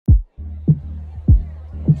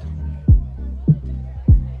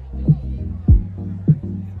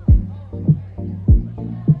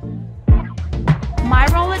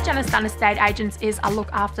Janice Dunn Estate Agents is I look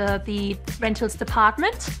after the rentals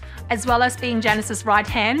department, as well as being Janice's right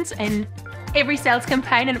hand in every sales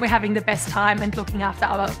campaign, and we're having the best time and looking after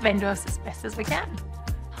our vendors as best as we can.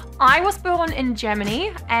 I was born in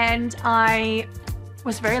Germany and I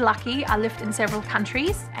was very lucky. I lived in several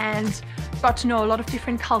countries and got to know a lot of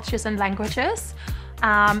different cultures and languages.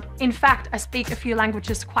 In fact, I speak a few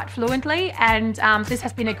languages quite fluently, and this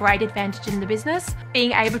has been a great advantage in the business,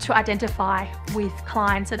 being able to identify with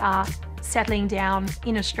clients that are settling down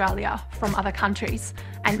in Australia from other countries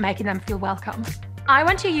and making them feel welcome. I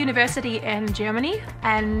went to university in Germany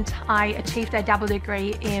and I achieved a double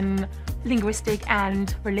degree in linguistic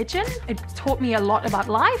and religion. It taught me a lot about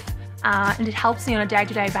life and it helps me on a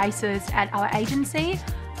day-to-day basis at our agency,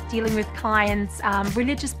 dealing with clients'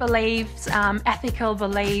 religious beliefs, ethical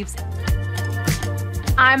beliefs.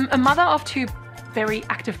 I'm a mother of two very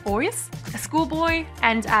active boys, a schoolboy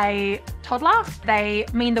and a toddler. They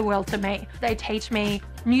mean the world to me. They teach me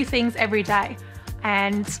new things every day.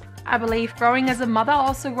 And I believe growing as a mother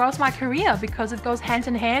also grows my career because it goes hand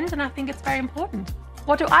in hand, and I think it's very important.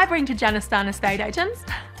 What do I bring to Janice Dunn Estate Agents?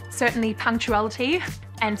 Certainly punctuality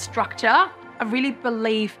and structure. I really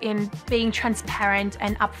believe in being transparent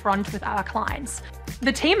and upfront with our clients.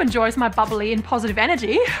 The team enjoys my bubbly and positive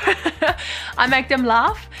energy. I make them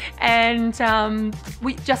laugh and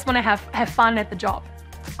we just want to have fun at the job.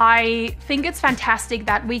 I think it's fantastic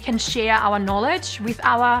that we can share our knowledge with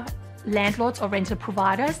our landlords or rental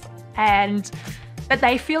providers and that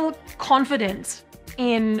they feel confident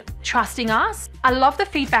in trusting us. I love the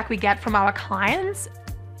feedback we get from our clients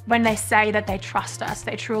when they say that they trust us,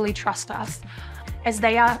 they truly trust us, as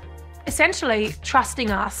they are essentially trusting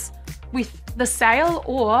us with the sale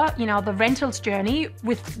or, the rentals journey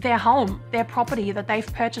with their home, their property that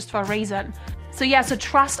they've purchased for a reason. So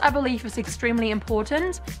trust, I believe, is extremely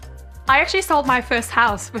important. I actually sold my first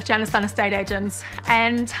house with Janice Dunn Estate Agents,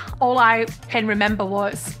 and all I can remember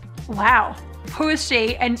was, wow, who is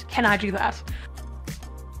she and can I do that?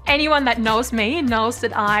 Anyone that knows me knows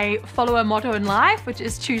that I follow a motto in life, which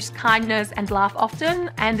is choose kindness and laugh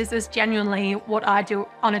often. And this is genuinely what I do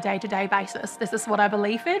on a day-to-day basis. This is what I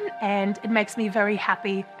believe in, and it makes me very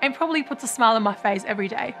happy and probably puts a smile on my face every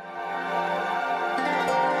day.